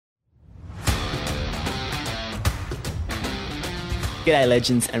G'day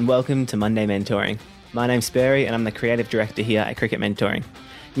legends and welcome to Monday Mentoring. My name's Spurry and I'm the Creative Director here at Cricket Mentoring.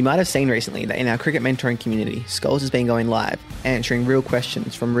 You might have seen recently that in our Cricket Mentoring community, Scholes has been going live, answering real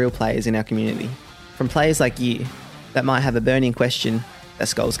questions from real players in our community. From players like you that might have a burning question that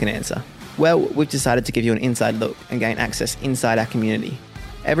Scholes can answer. Well, we've decided to give you an inside look and gain access inside our community.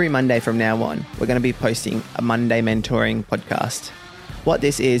 Every Monday from now on, we're going to be posting a Monday Mentoring podcast. What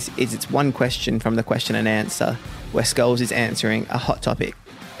this is it's one question from the question and answer, where Scholes is answering a hot topic.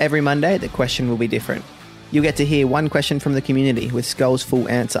 Every Monday, the question will be different. You'll get to hear one question from the community with Scholes' full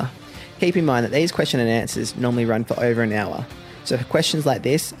answer. Keep in mind that these question and answers normally run for over an hour. So for questions like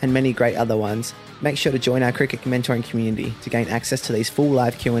this and many great other ones, make sure to join our Cricket Mentoring community to gain access to these full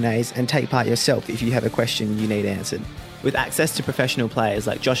live Q&As and take part yourself if you have a question you need answered. With access to professional players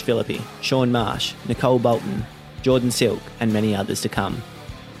like Josh Phillippe, Sean Marsh, Nicole Bolton, Jordan Silk and many others to come.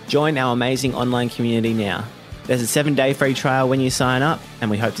 Join our amazing online community now. There's a 7-day free trial when you sign up,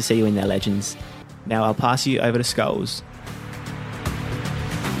 and we hope to see you in there, legends. Now I'll pass you over to Scholes.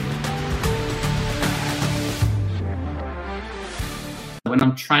 When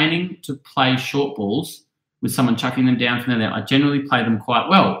I'm training to play short balls with someone chucking them down from the net, I generally play them quite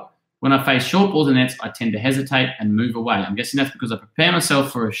well. When I face short balls and nets, I tend to hesitate and move away. I'm guessing that's because I prepare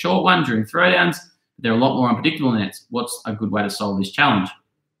myself for a short one during throwdowns. They're a lot more unpredictable nets. What's a good way to solve this challenge?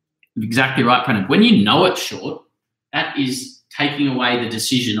 Exactly right, Brennan. When you know it's short, that is taking away the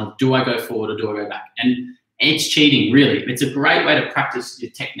decision of do I go forward or do I go back? And it's cheating, really. It's a great way to practice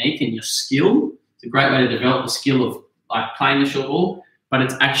your technique and your skill. It's a great way to develop the skill of like playing the short ball, but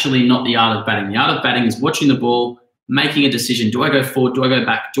it's actually not the art of batting. The art of batting is watching the ball, making a decision. Do I go forward? Do I go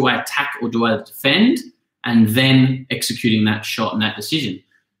back? Do I attack or do I defend? And then executing that shot and that decision.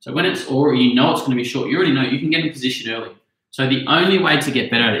 So when it's already, you know it's going to be short, you already know you can get in position early. So the only way to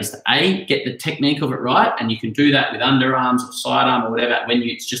get better at it is to A, get the technique of it right, and you can do that with underarms or sidearm or whatever. When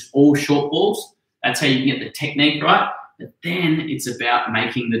it's just all short balls, that's how you can get the technique right. But then it's about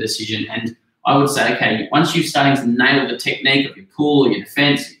making the decision. And I would say, okay, once you're starting to nail the technique of your pull or your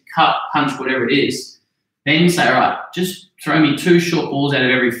defense, your cut, punch, whatever it is, then you say, all right, just throw me 2 short balls out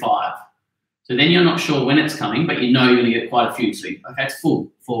of every 5. So then you're not sure when it's coming, but you know you're going to get quite a few. So, okay, it's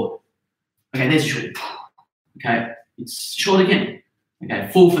full, forward. Okay, there's short. Okay, it's short again. Okay,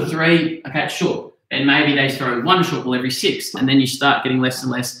 full for 3. Okay, it's short. And maybe they throw 1 short ball every 6, and then you start getting less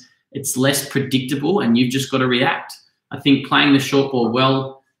and less. It's less predictable, and you've just got to react. I think playing the short ball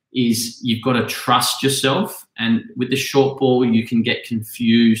well is you've got to trust yourself. And with the short ball, you can get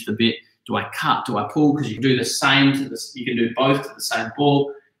confused a bit. Do I cut? Do I pull? Because you can do the same to this. You can do both to the same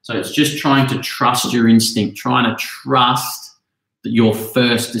ball. So it's just trying to trust your instinct, trying to trust your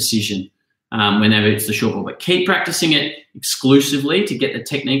first decision whenever it's the short ball. But keep practicing it exclusively to get the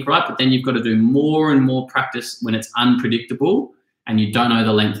technique right. But then you've got to do more and more practice when it's unpredictable and you don't know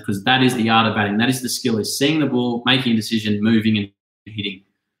the length, because that is the art of batting. That is the skill, is seeing the ball, making a decision, moving and hitting.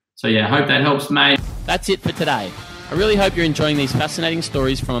 So, yeah, I hope that helps, mate. That's it for today. I really hope you're enjoying these fascinating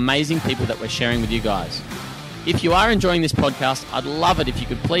stories from amazing people that we're sharing with you guys. If you are enjoying this podcast, I'd love it if you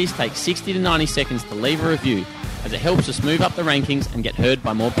could please take 60 to 90 seconds to leave a review, as it helps us move up the rankings and get heard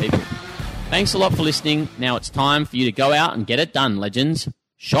by more people. Thanks a lot for listening. Now it's time for you to go out and get it done, legends.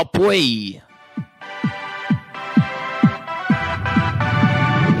 Shot boy!